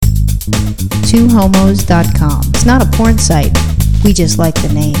twohomos.com. It's not a porn site. We just like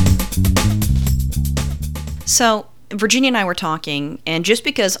the name. So, Virginia and I were talking, and just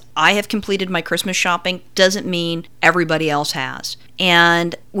because I have completed my Christmas shopping doesn't mean everybody else has.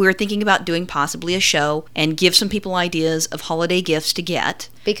 And we were thinking about doing possibly a show and give some people ideas of holiday gifts to get.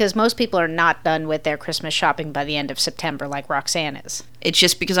 Because most people are not done with their Christmas shopping by the end of September like Roxanne is. It's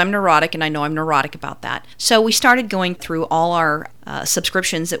just because I'm neurotic, and I know I'm neurotic about that. So we started going through all our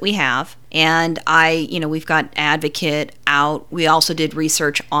subscriptions that we have, and we've got Advocate out. We also did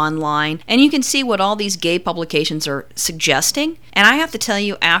research online, and you can see what all these gay publications are suggesting. And I have to tell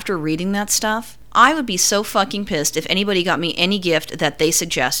you, after reading that stuff, I would be so fucking pissed if anybody got me any gift that they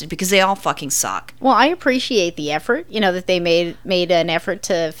suggested, because they all fucking suck. Well, I appreciate the effort, that they made an effort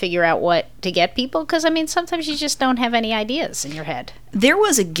to figure out what to get people, because, sometimes you just don't have any ideas in your head. There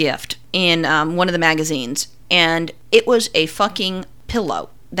was a gift in one of the magazines, and it was a fucking pillow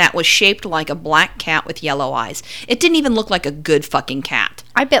that was shaped like a black cat with yellow eyes. It didn't even look like a good fucking cat.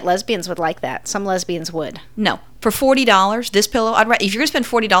 I bet lesbians would like that. Some lesbians would. No. For $40, this pillow, if you're going to spend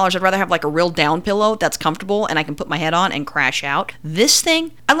 $40, I'd rather have like a real down pillow that's comfortable and I can put my head on and crash out. This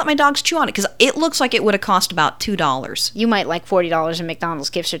thing, I let my dogs chew on it because it looks like it would have cost about $2. You might like $40 in McDonald's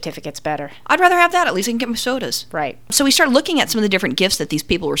gift certificates better. I'd rather have that. At least I can get my sodas. Right. So we started looking at some of the different gifts that these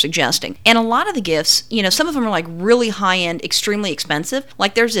people were suggesting. And a lot of the gifts, some of them are like really high-end, extremely expensive.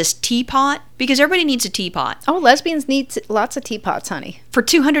 Like there's this teapot, because everybody needs a teapot. Oh, lesbians need lots of teapots, honey. For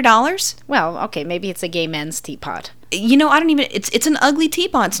 $200? Well, okay, maybe it's a gay men's teapot. I don't even, it's an ugly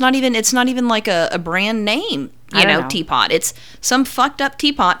teapot. It's not even like a brand name, teapot. It's some fucked up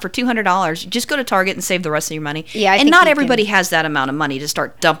teapot for $200. Just go to Target and save the rest of your money. Yeah, and not everybody has that amount of money to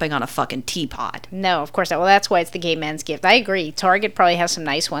start dumping on a fucking teapot. No, of course not. Well, that's why it's the gay men's gift. I agree. Target probably has some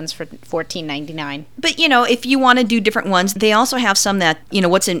nice ones for $14.99. But, if you want to do different ones, they also have some that,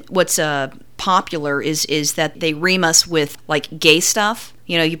 what's popular is that they ream us with like gay stuff.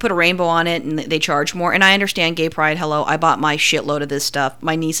 You put a rainbow on it and they charge more. And I understand Gay Pride. Hello, I bought my shitload of this stuff.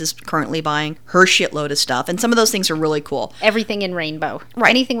 My niece is currently buying her shitload of stuff. And some of those things are really cool. Everything in rainbow. Right.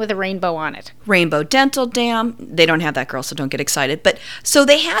 Anything with a rainbow on it. Rainbow Dental Dam. They don't have that, girl, so don't get excited. But so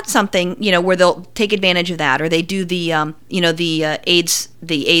they had something, where they'll take advantage of that. Or they do the, the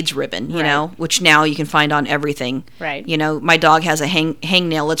AIDS ribbon, which now you can find on everything. Right. My dog has a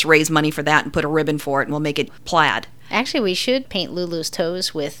hangnail. Let's raise money for that and put a ribbon for it, and we'll make it plaid. Actually, we should paint Lulu's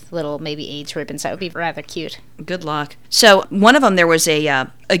toes with little maybe AIDS ribbons. That would be rather cute. Good luck. So one of them, there was a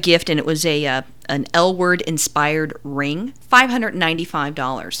gift, and it was an L Word inspired ring,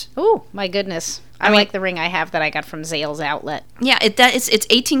 $595. Oh my goodness! I like the ring I have that I got from Zales Outlet. Yeah, it's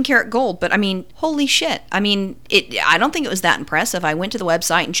 18 karat gold, but holy shit! I don't think it was that impressive. I went to the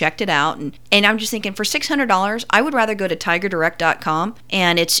website and checked it out, and I'm just thinking, for $600, I would rather go to TigerDirect.com,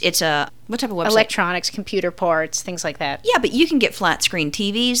 and it's a what type of website? Electronics, computer parts, things like that. Yeah, but you can get flat screen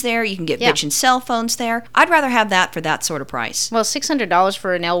TVs there. You can get bitchin' cell phones there. I'd rather have that for that sort of price. Well, $600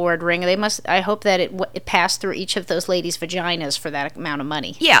 for an L Word ring. I hope that it passed through each of those ladies' vaginas for that amount of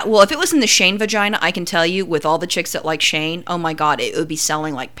money. Yeah, well, if it was in the Shane vagina, I can tell you, with all the chicks that like Shane, oh my God, it would be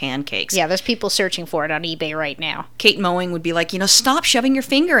selling like pancakes. Yeah, there's people searching for it on eBay right now. Kate Mowing would be like, stop shoving your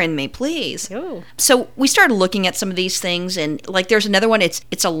finger in me, please. Ooh. So we started looking at some of these things, and like there's another one.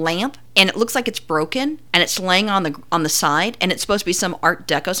 It's a lamp, and it looks like it's broken, and it's laying on the side, and it's supposed to be some Art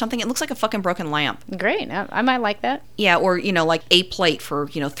Deco something. It looks like a fucking broken lamp. Great, I might like that. Yeah, or like a plate for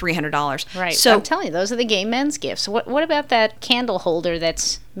 $300. Right. So I'm telling you, those are the gay men's gifts. What about that candle holder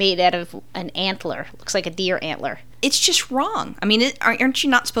that's made out of an antler? Looks like a deer antler. It's just wrong. Aren't you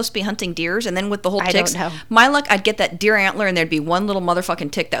not supposed to be hunting deers? And then with the whole ticks, I don't know. My luck, I'd get that deer antler, and there'd be one little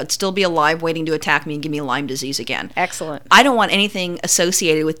motherfucking tick that would still be alive, waiting to attack me and give me Lyme disease again. Excellent. I don't want anything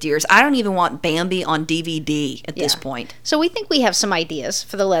associated with deers. I don't even want Bambi on DVD at this point. So we think we have some ideas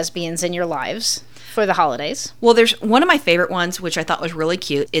for the lesbians in your lives for the holidays. Well, there's one of my favorite ones, which I thought was really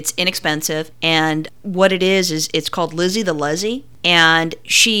cute. It's inexpensive, and what it is it's called Lizzie the Leslie, and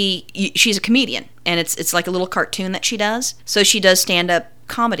she's a comedian, and it's like a little cartoon that she does. So she does stand-up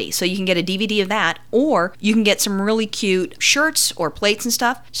comedy. So you can get a DVD of that, or you can get some really cute shirts or plates and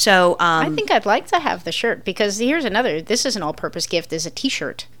stuff. So I think I'd like to have the shirt, because here's another, this is an all-purpose gift, is a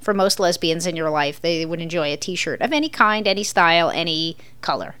t-shirt. For most lesbians in your life, they would enjoy a t-shirt of any kind, any style, any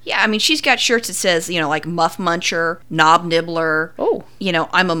color. Yeah, she's got shirts that says, like Muff Muncher, Knob Nibbler. Oh.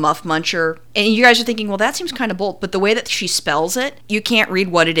 I'm a Muff Muncher. And you guys are thinking, well, that seems kind of bold. But the way that she spells it, you can't read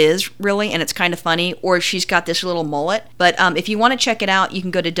what it is, really, and it's kind of funny. Or she's got this little mullet. But if you want to check it out, you can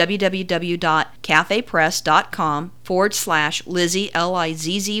go to www.cafepress.com/Lizzie, Lizzy,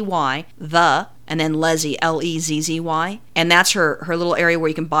 the and then Lezzy, Lezzy, and that's her little area where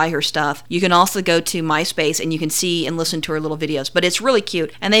you can buy her stuff. You can also go to MySpace and you can see and listen to her little videos, but it's really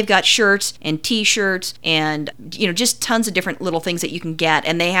cute. And they've got shirts and t-shirts and just tons of different little things that you can get,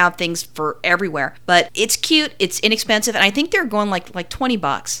 and they have things for everywhere. But it's cute, it's inexpensive, and I think they're going like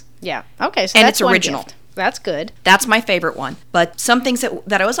 $20. Yeah. Okay, so and that's it's original. Gift. That's good. That's my favorite one. But some things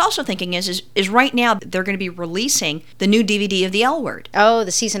that I was also thinking is right now they're going to be releasing the new DVD of The L Word. Oh,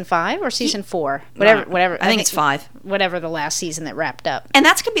 the season 5 or season 4? Whatever. I think it's 5. Whatever the last season that wrapped up. And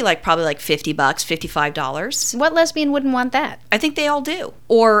that's going to be probably $50, $55. What lesbian wouldn't want that? I think they all do.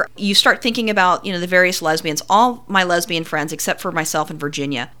 Or you start thinking about, the various lesbians. All my lesbian friends, except for myself and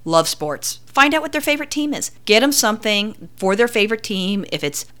Virginia, love sports. Find out what their favorite team is. Get them something for their favorite team. If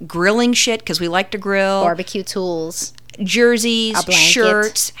it's grilling shit, because we like to grill. Barbecue tools. Jerseys,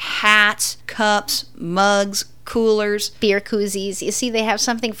 shirts, hats, cups, mugs, coolers. Beer koozies. You see, they have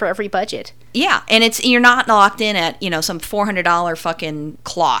something for every budget. Yeah, and you're not locked in at, some $400 fucking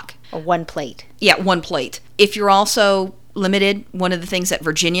clock. Or one plate. Yeah, one plate. If you're also limited, one of the things that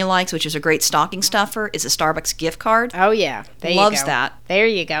Virginia likes, which is a great stocking stuffer, is a Starbucks gift card. Oh, yeah. There Loves you go. that. There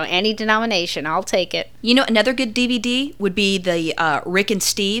you go. Any denomination, I'll take it. Another good DVD would be the Rick and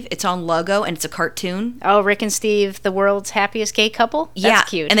Steve. It's on Logo, and it's a cartoon. Oh, Rick and Steve, the world's happiest gay couple? That's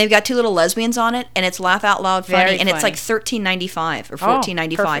cute. And they've got 2 little lesbians on it, and it's laugh out loud funny, Very and funny. it's $13.95 or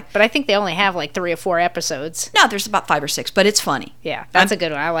 $14.95. Perfect. But I think they only have 3 or 4 episodes. No, there's about 5 or 6, but it's funny. Yeah, that's a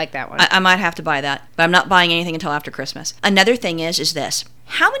good one. I like that one. I might have to buy that, but I'm not buying anything until after Christmas. Another thing is this.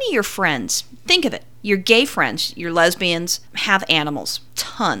 How many of your friends, think of it, your gay friends, your lesbians, have animals?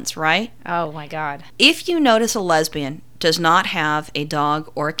 Tons, right? Oh, my God. If you notice a lesbian does not have a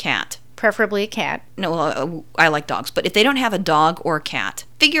dog or a cat, preferably a cat. No, I like dogs, but if they don't have a dog or a cat,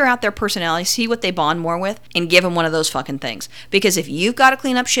 figure out their personality, see what they bond more with, and give them one of those fucking things. Because if you've got to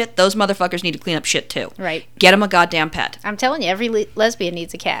clean up shit, those motherfuckers need to clean up shit too. Right. Get them a goddamn pet. I'm telling you, every lesbian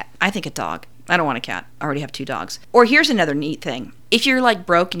needs a cat. I think a dog. I don't want a cat. I already have 2 dogs. Or here's another neat thing. If you're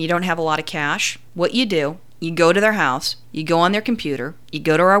broke and you don't have a lot of cash, what you do, you go to their house, you go on their computer, you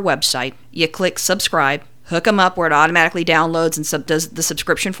go to our website, you click subscribe, hook them up where it automatically downloads and does the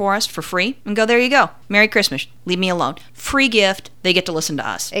subscription for us for free, and go, there you go. Merry Christmas. Leave me alone. Free gift. They get to listen to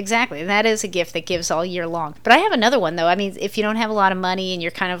us. Exactly. And that is a gift that gives all year long. But I have another one, though. I mean, if you don't have a lot of money and you're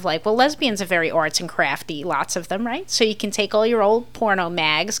kind of lesbians are very arts and crafty, lots of them, right? So you can take all your old porno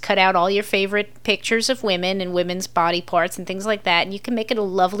mags, cut out all your favorite pictures of women and women's body parts and things like that, and you can make it a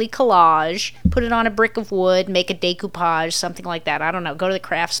lovely collage, put it on a brick of wood, make a decoupage, something like that. I don't know. Go to the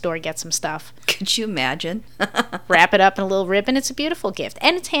craft store, get some stuff. Could you imagine? Wrap it up in a little ribbon. It's a beautiful gift.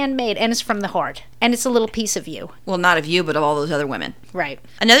 And it's handmade, and it's from the heart. And it's a little piece of you. Well, not of you, but of all those other women. Right.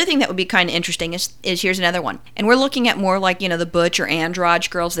 Another thing that would be kind of interesting is here's another one. And we're looking at more the butch or androgyny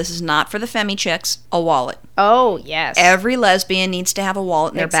girls. This is not for the femi chicks. A wallet. Oh, yes. Every lesbian needs to have a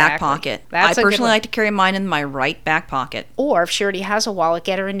wallet in their back pocket. That's I personally like to carry mine in my right back pocket. Or if she already has a wallet,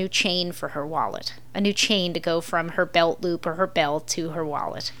 get her a new chain for her wallet. A new chain to go from her belt loop or her belt to her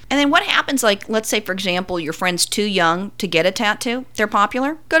wallet. And then what happens, let's say, for example, your friend's too young to get a tattoo. They're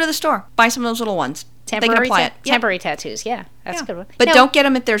popular. Go to the store. Buy some of those little ones. Temporary tattoos, yeah. That's a good one. But don't get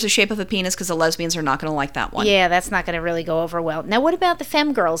them if there's a shape of a penis, because the lesbians are not going to like that one. Yeah, that's not going to really go over well. Now, what about the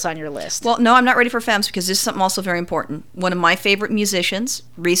femme girls on your list? Well, no, I'm not ready for femmes, because this is something also very important. One of my favorite musicians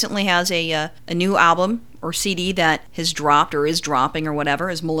recently has a new album or CD that has dropped or is dropping or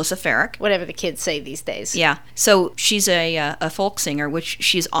whatever, is Melissa Ferrick. Whatever the kids say these days. Yeah. So she's a folk singer, which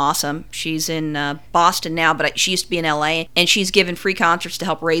she's awesome. She's in Boston now, but she used to be in LA, and she's given free concerts to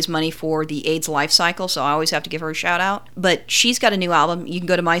help raise money for the AIDS Life Cycle, so I always have to give her a shout out. But she's got a new album. You can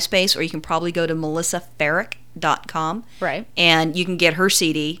go to MySpace, or you can probably go to melissaferrick.com. Right. And you can get her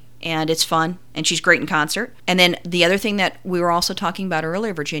CD, and it's fun, and she's great in concert. And then the other thing that we were also talking about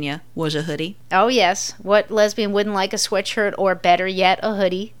earlier, Virginia, was a hoodie. Oh, yes. What lesbian wouldn't like a sweatshirt, or better yet, a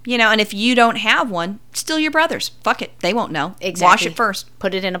hoodie? And if you don't have one, steal your brother's. Fuck it. They won't know. Exactly. Wash it first.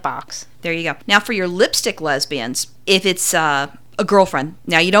 Put it in a box. There you go. Now, for your lipstick lesbians, if it's a girlfriend.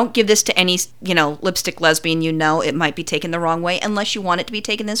 Now, you don't give this to any, lipstick lesbian it might be taken the wrong way. Unless you want it to be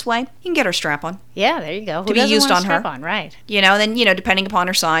taken this way, you can get her strap-on. Yeah, there you go. To be used on her. Strap-on, right. Then, depending upon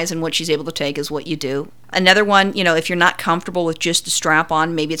her size and what she's able to take is what you do. Another one, if you're not comfortable with just a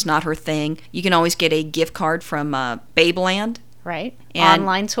strap-on, maybe it's not her thing, you can always get a gift card from Babeland. Right. And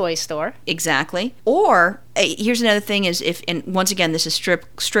online toy store. Exactly. Or here's another thing is and once again, this is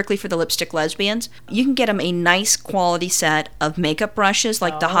strictly for the lipstick lesbians, you can get them a nice quality set of makeup brushes,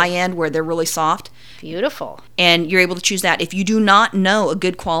 the high end where they're really soft. Beautiful. And you're able to choose that. If you do not know a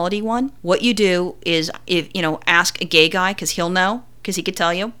good quality one, what you do is ask a gay guy, because he'll know. because he could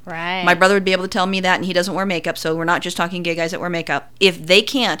tell you. Right. My brother would be able to tell me that, and he doesn't wear makeup, so we're not just talking gay guys that wear makeup. If they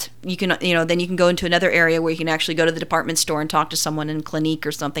can't, you can, then you can go into another area where you can actually go to the department store and talk to someone in Clinique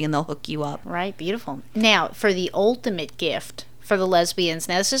or something, and they'll hook you up. Right, beautiful. Now, for the ultimate gift for the lesbians,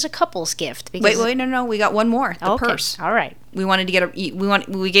 now this is a couple's gift. Wait, no, we got one more. The okay. purse. All right. We wanted to get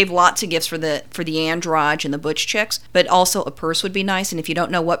we gave lots of gifts for the androge and the butch chicks, but also a purse would be nice. And if you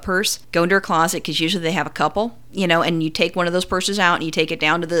don't know what purse, go into her closet, because usually they have a couple, and you take one of those purses out and you take it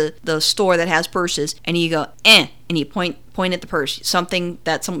down to the store that has purses, and you go and you point at the purse, something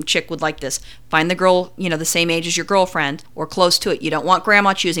that some chick would like this. Find the girl, the same age as your girlfriend or close to it. You don't want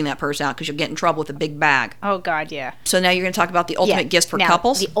grandma choosing that purse out, because you'll get in trouble with a big bag. Oh God, yeah. So now you're going to talk about the ultimate gift for now,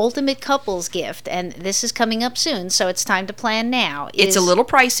 couples. The ultimate couples gift, and this is coming up soon, so it's time to plan now. It's a little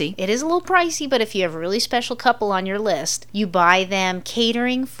pricey. It is a little pricey, but if you have a really special couple on your list, you buy them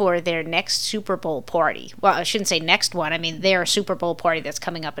catering for their next Super Bowl party. Well, I shouldn't say next one. I mean, their Super Bowl party that's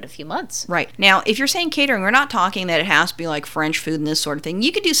coming up in a few months. Right. Now, if you're saying catering, we're not talking that it has to be like French food and this sort of thing.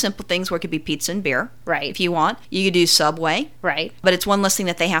 You could do simple things where it could be pizza and beer. Right. If you want. You could do Subway. Right. But it's one less thing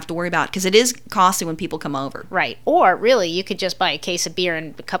that they have to worry about, because it is costly when people come over. Right. Or really, you could just buy a case of beer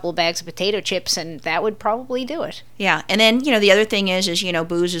and a couple of bags of potato chips, and that would probably do it. Yeah. And then, the other thing is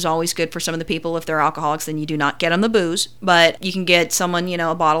booze is always good for some of the people. If they're alcoholics, then you do not get them the booze. But you can get someone,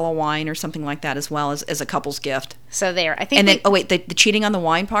 a bottle of wine or something like that as well as a couple's gift. So there, I think. And then, the cheating on the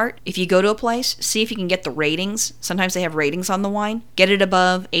wine part, if you go to a place, see if you can get the ratings. Sometimes they have ratings on the wine. Get it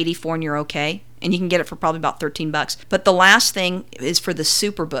above 84 and you're okay. And you can get it for probably about $13. But the last thing is for the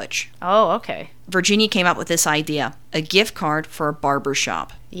super butch. Oh, okay. Virginia came up with this idea, a gift card for a barber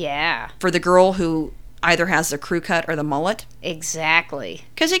shop. Yeah. For the girl who either has the crew cut or the mullet. Exactly.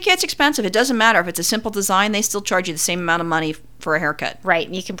 Because it gets expensive. It doesn't matter. If it's a simple design, they still charge you the same amount of money for a haircut. Right,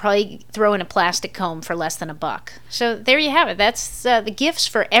 and you can probably throw in a plastic comb for less than $1. So there you have it. That's the gifts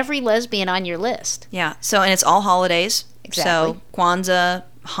for every lesbian on your list. Yeah, and it's all holidays. Exactly. So Kwanzaa,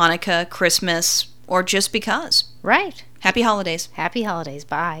 Hanukkah, Christmas, or just because. Right. Happy holidays. Happy holidays.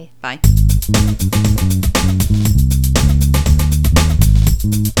 Bye. Bye.